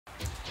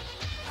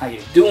How you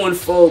doing,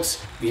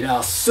 folks? Vidal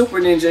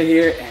SuperNinja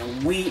here,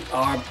 and we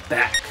are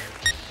back.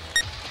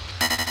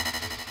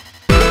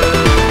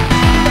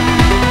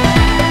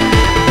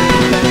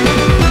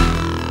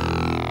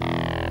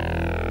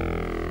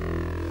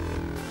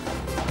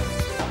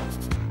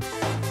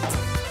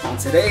 On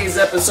today's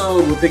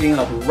episode, we're picking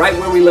up right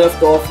where we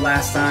left off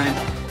last time,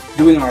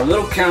 doing our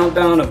little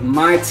countdown of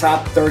my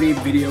top 30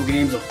 video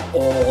games of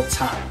all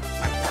time,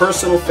 my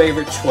personal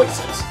favorite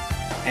choices.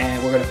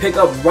 And we're going to pick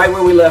up right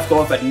where we left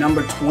off at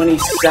number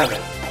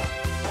 27.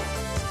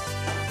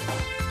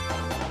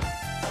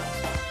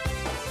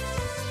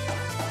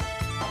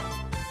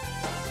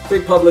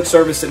 Quick public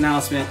service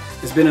announcement.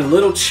 There's been a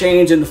little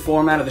change in the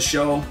format of the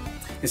show.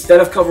 Instead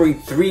of covering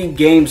 3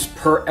 games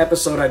per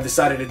episode, I've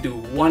decided to do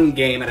 1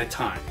 game at a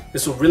time.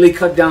 This will really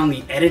cut down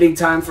the editing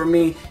time for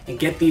me and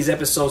get these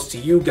episodes to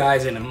you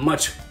guys in a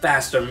much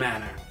faster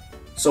manner.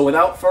 So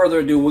without further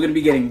ado, we're going to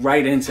be getting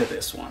right into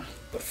this one.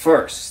 But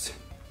first,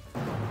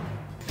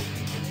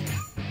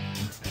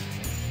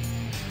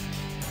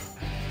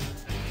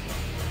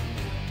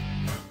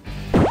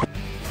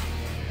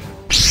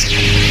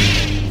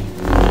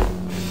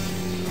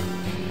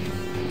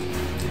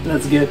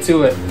 let's get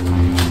to it.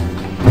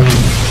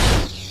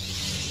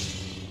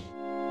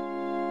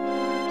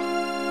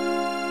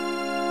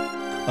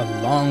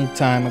 A long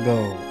time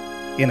ago,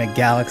 in a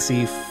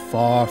galaxy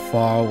far,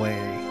 far away,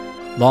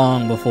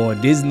 long before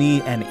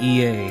Disney and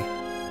EA,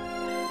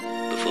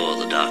 before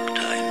the dark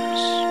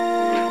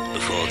times,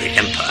 before the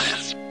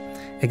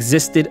Empire,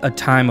 existed a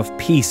time of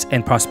peace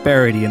and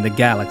prosperity in the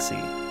galaxy.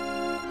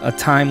 A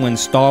time when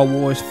Star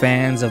Wars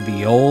fans of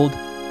the old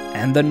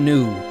and the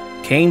new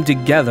came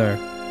together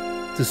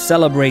to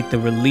celebrate the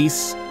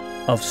release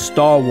of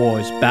Star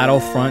Wars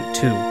Battlefront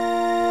 2.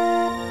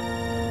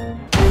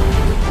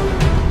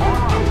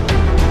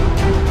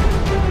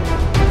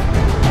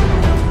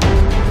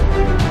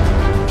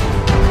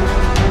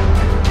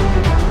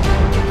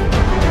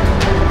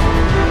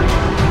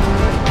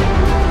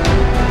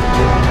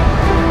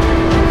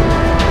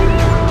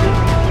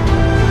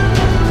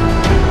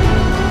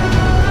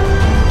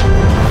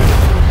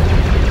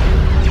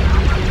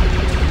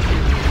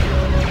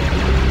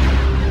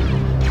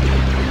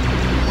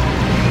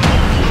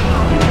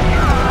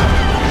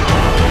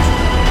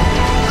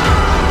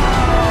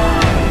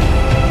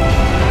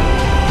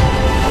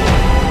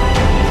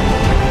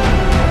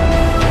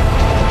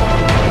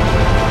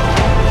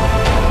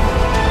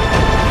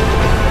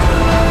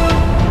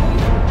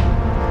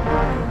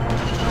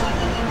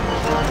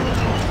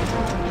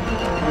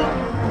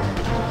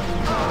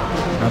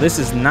 This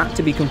is not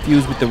to be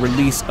confused with the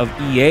release of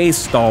EA's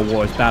Star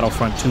Wars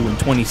Battlefront 2 in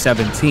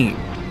 2017.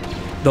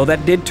 Though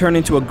that did turn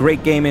into a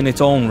great game in its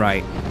own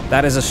right,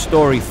 that is a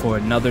story for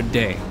another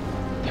day.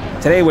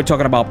 Today we're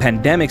talking about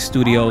Pandemic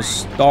Studios'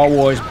 Star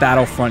Wars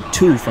Battlefront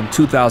 2 from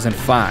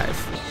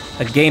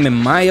 2005. A game, in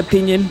my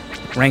opinion,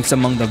 ranks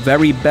among the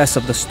very best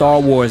of the Star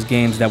Wars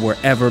games that were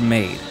ever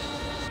made.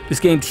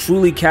 This game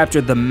truly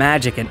captured the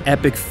magic and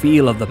epic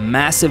feel of the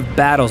massive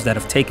battles that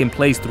have taken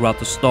place throughout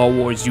the Star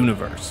Wars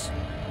universe.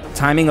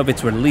 Timing of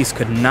its release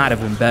could not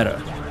have been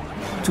better.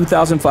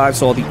 2005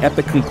 saw the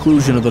epic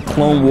conclusion of the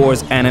Clone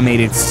Wars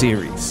animated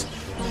series.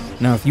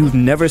 Now, if you've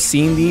never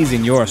seen these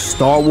and you're a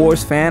Star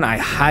Wars fan, I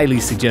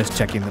highly suggest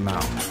checking them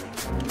out.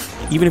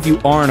 Even if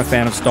you aren't a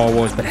fan of Star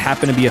Wars but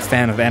happen to be a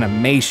fan of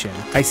animation,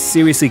 I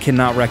seriously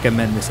cannot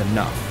recommend this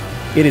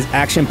enough. It is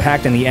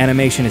action-packed and the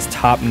animation is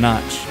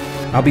top-notch.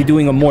 I'll be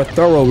doing a more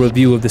thorough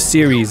review of the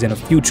series in a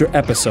future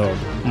episode,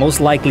 most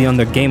likely on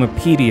their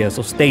Gamepedia,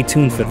 so stay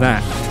tuned for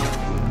that.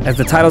 As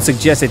the title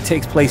suggests, it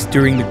takes place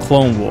during the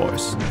Clone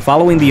Wars,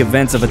 following the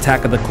events of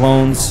Attack of the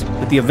Clones,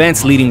 with the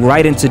events leading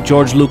right into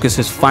George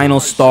Lucas's final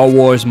Star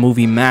Wars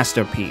movie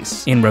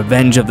masterpiece, in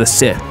Revenge of the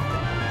Sith.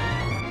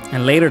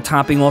 And later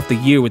topping off the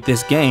year with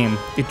this game,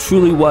 it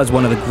truly was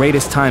one of the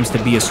greatest times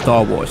to be a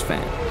Star Wars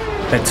fan.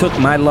 That took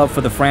my love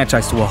for the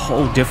franchise to a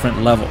whole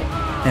different level,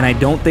 and I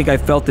don't think I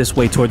felt this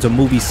way towards a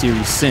movie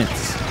series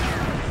since.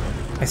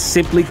 I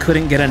simply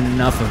couldn't get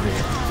enough of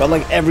it. Felt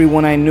like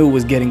everyone I knew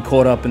was getting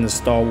caught up in the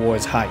Star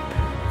Wars hype.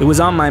 It was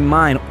on my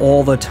mind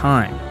all the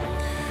time.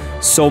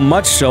 So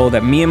much so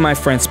that me and my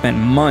friends spent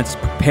months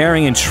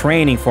preparing and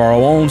training for our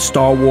own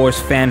Star Wars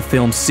fan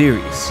film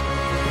series.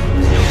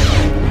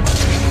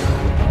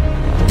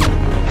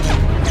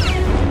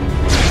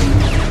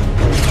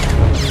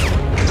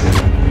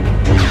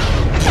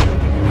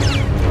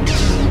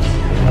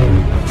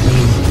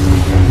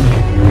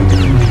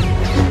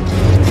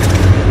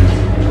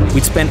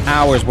 We'd spend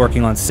hours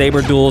working on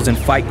saber duels and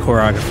fight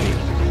choreography.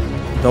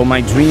 Though my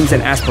dreams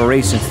and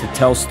aspirations to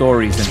tell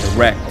stories and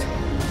direct,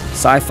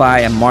 sci-fi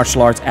and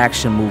martial arts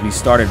action movies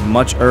started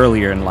much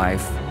earlier in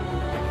life.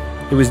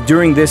 It was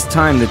during this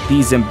time that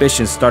these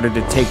ambitions started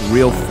to take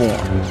real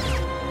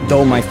form.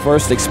 Though my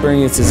first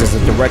experiences as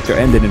a director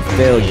ended in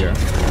failure,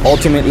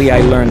 ultimately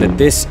I learned that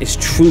this is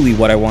truly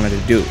what I wanted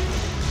to do.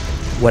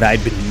 What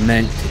I'd been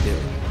meant to do.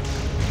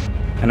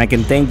 And I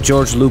can thank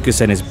George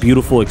Lucas and his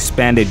beautiful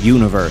expanded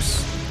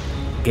universe.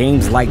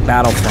 Games like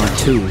Battlefront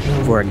 2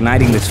 for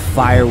igniting this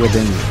fire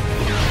within me.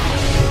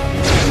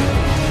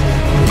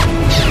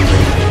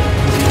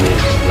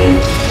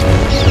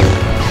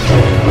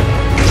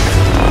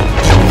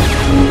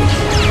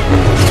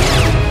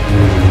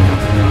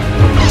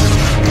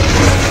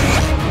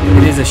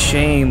 It is a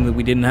shame that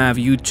we didn't have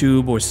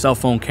YouTube or cell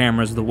phone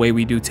cameras the way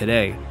we do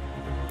today.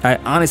 I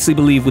honestly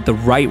believe with the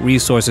right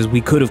resources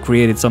we could have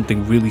created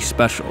something really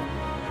special.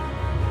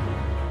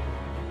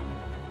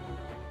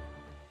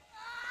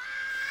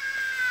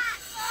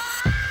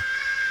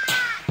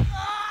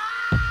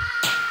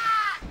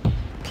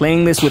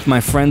 Playing this with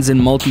my friends in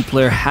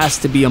multiplayer has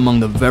to be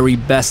among the very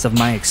best of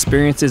my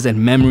experiences and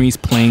memories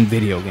playing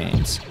video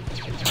games.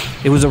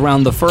 It was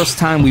around the first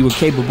time we were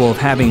capable of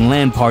having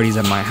LAN parties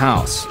at my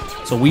house,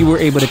 so we were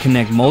able to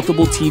connect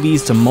multiple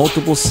TVs to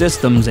multiple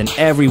systems and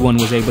everyone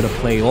was able to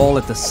play all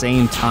at the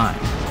same time.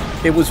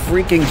 It was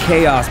freaking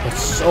chaos, but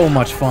so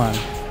much fun.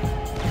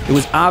 It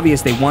was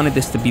obvious they wanted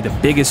this to be the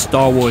biggest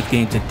Star Wars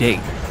game to date.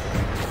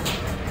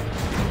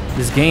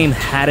 This game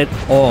had it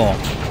all.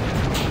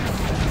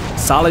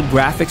 Solid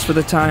graphics for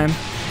the time,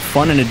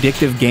 fun and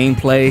addictive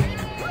gameplay,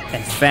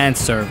 and fan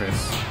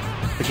service.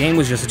 The game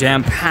was just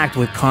jam-packed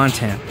with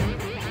content.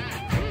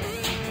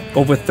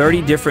 Over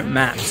 30 different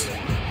maps.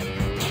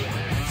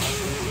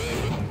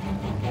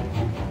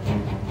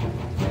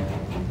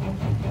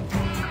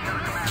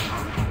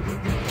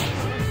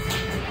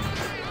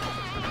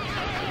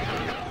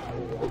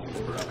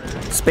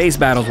 Space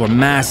battles were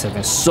massive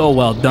and so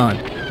well done.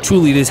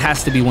 Truly, this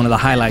has to be one of the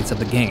highlights of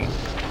the game.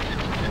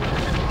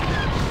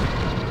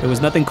 There was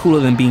nothing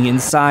cooler than being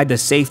inside the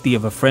safety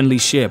of a friendly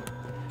ship,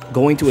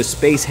 going to a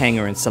space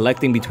hangar and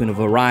selecting between a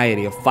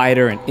variety of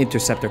fighter and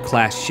interceptor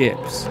class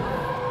ships.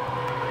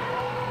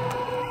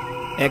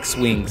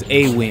 X-Wings,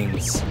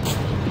 A-Wings,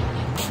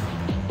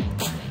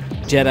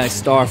 Jedi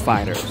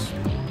Starfighters,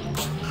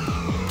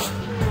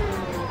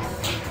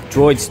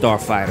 Droid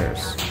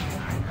Starfighters.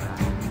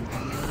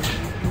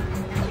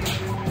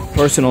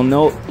 Personal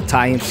note,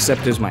 TIE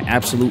Interceptor is my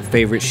absolute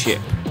favorite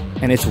ship,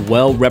 and it's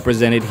well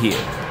represented here.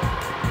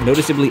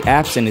 Noticeably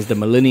absent is the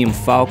Millennium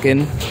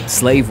Falcon,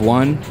 Slave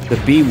One,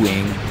 the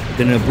B-Wing,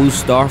 the Naboo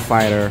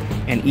Starfighter,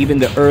 and even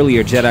the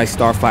earlier Jedi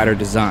Starfighter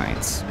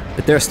designs.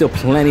 But there are still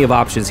plenty of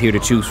options here to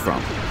choose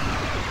from.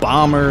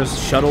 Bombers,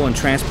 shuttle and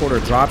transporter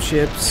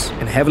dropships,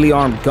 and heavily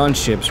armed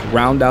gunships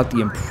round out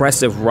the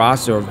impressive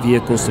roster of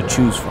vehicles to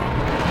choose from.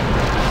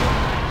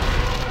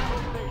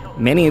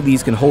 Many of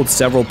these can hold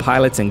several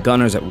pilots and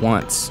gunners at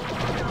once.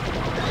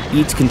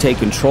 Each can take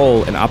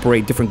control and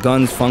operate different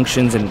guns,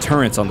 functions, and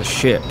turrets on the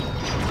ship.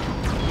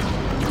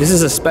 This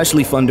is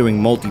especially fun during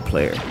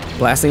multiplayer,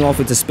 blasting off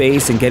into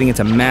space and getting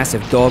into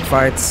massive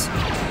dogfights,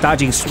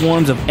 dodging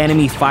swarms of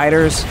enemy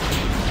fighters,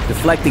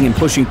 deflecting and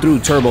pushing through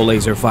turbo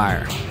laser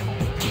fire,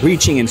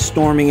 breaching and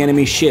storming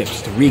enemy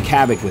ships to wreak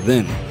havoc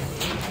within.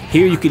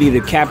 Here you could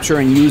either capture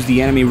and use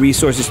the enemy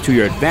resources to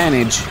your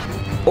advantage,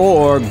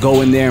 or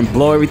go in there and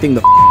blow everything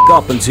the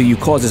up until you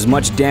cause as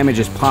much damage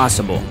as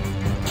possible.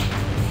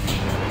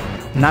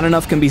 Not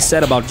enough can be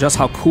said about just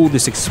how cool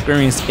this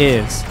experience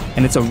is,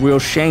 and it's a real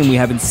shame we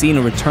haven't seen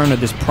a return of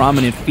this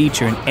prominent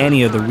feature in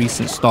any of the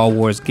recent Star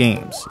Wars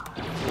games.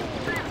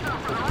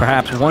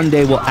 Perhaps one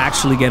day we'll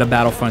actually get a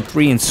Battlefront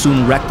 3 and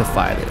soon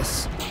rectify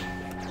this.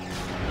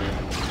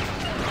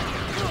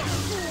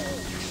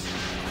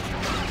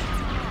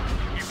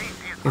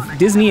 If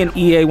Disney and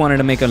EA wanted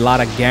to make a lot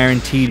of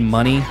guaranteed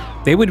money,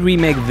 they would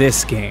remake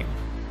this game.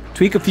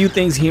 Tweak a few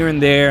things here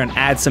and there and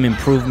add some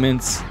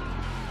improvements.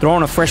 Throw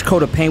on a fresh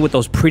coat of paint with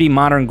those pretty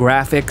modern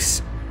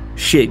graphics.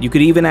 Shit, you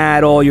could even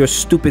add all your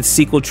stupid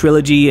sequel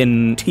trilogy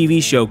and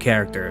TV show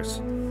characters.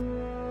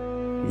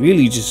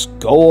 Really just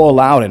go all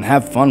out and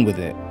have fun with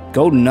it.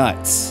 Go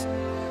nuts.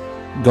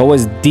 Go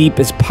as deep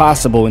as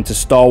possible into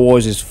Star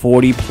Wars'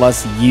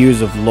 40+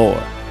 years of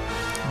lore.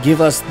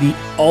 Give us the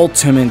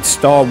ultimate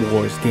Star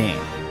Wars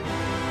game.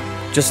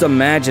 Just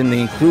imagine the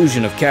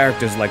inclusion of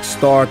characters like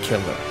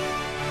Starkiller.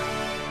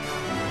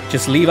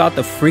 Just leave out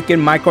the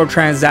freaking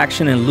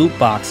microtransaction and loot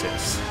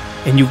boxes,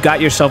 and you've got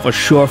yourself a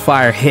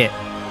surefire hit.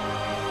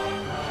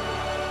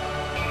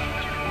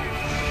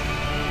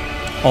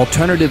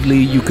 Alternatively,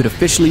 you could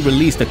officially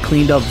release the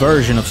cleaned up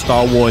version of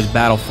Star Wars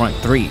Battlefront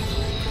 3.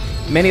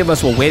 Many of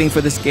us were waiting for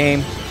this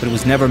game, but it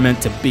was never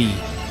meant to be.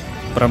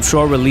 But I'm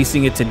sure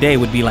releasing it today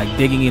would be like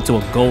digging into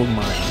a gold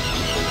mine.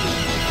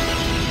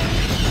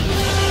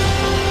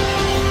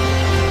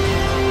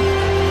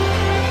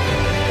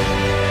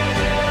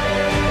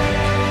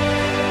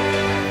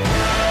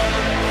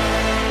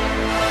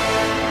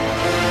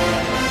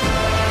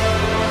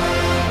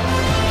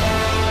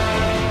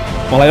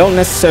 While I don't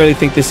necessarily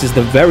think this is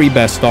the very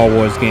best Star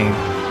Wars game,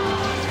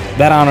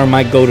 that honor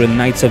might go to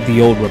Knights of the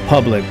Old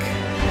Republic.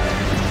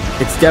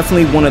 It's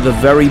definitely one of the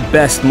very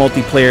best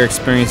multiplayer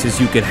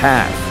experiences you could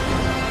have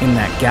in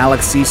that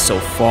galaxy so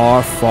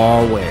far,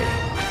 far away.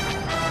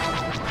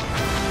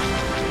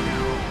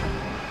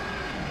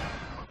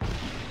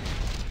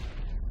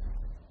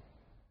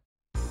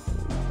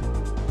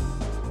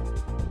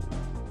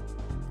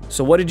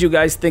 So what did you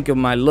guys think of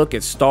my look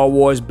at Star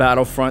Wars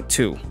Battlefront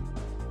 2?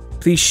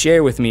 Please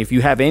share with me if you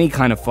have any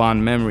kind of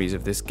fond memories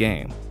of this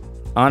game.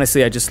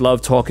 Honestly, I just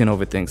love talking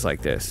over things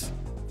like this.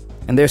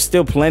 And there's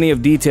still plenty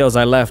of details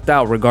I left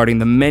out regarding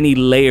the many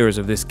layers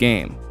of this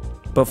game.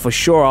 But for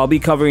sure, I'll be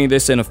covering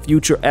this in a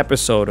future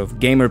episode of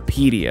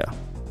Gamerpedia,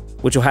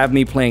 which will have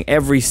me playing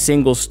every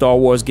single Star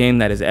Wars game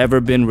that has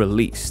ever been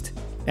released.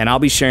 And I'll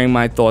be sharing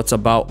my thoughts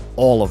about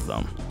all of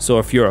them. So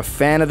if you're a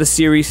fan of the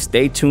series,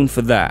 stay tuned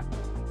for that.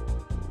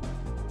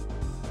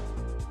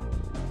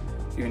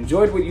 If you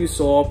enjoyed what you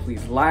saw,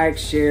 please like,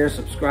 share,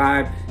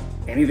 subscribe,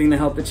 anything to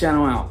help the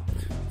channel out.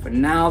 For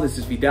now, this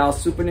is Vidal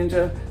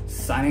SuperNinja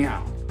signing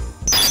out.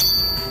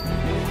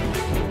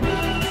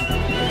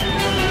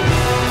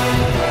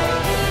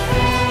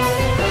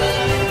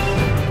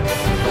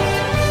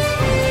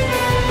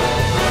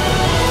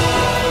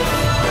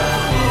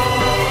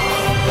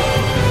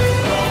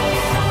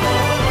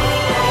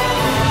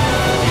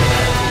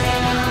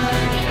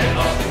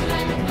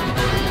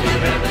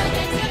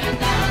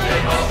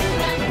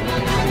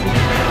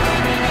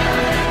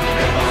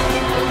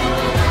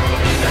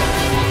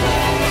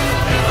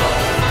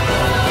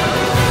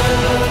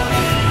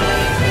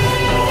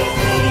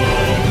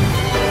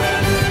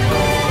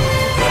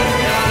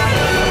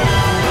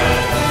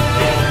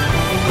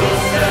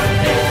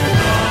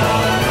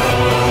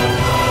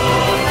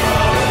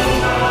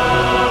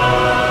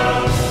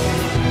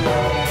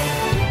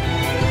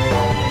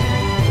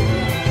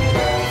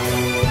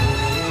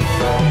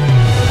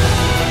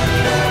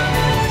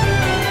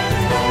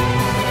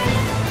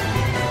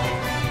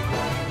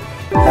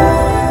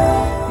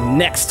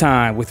 Next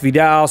time with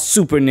Vidal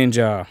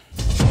SuperNinja.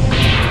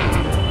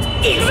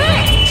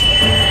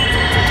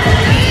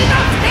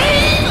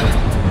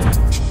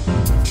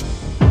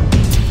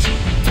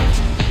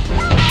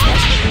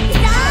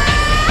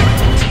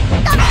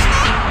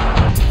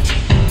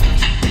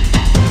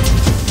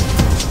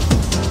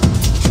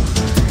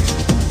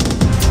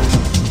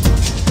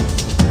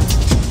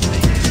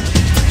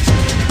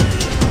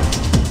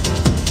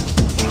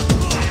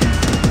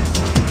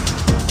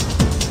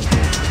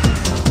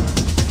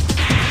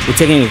 We're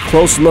taking a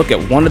close look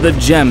at one of the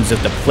gems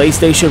of the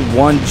PlayStation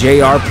 1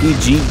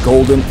 JRPG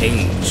Golden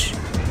Age.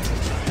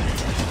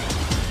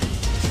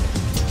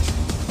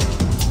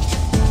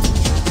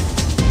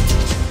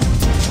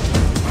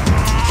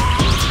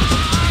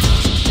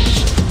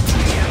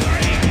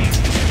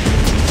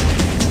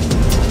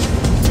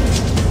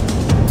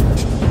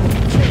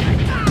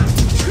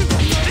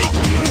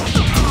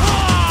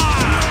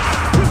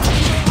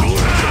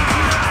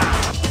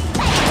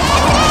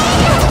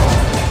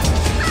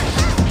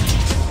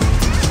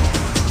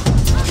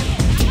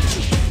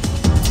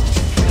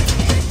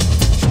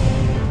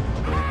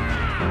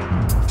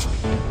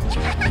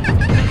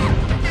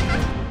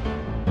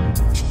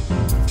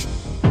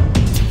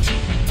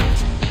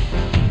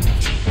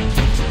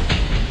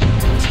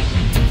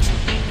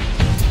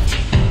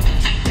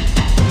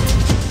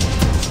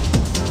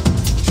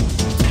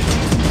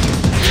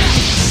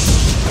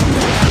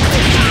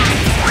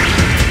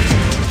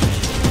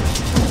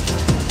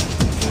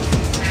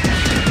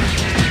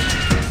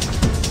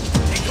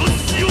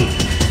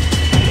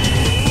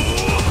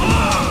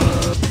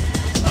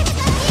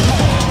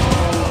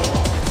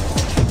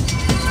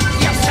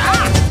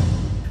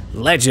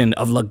 Legend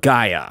of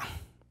Legaia.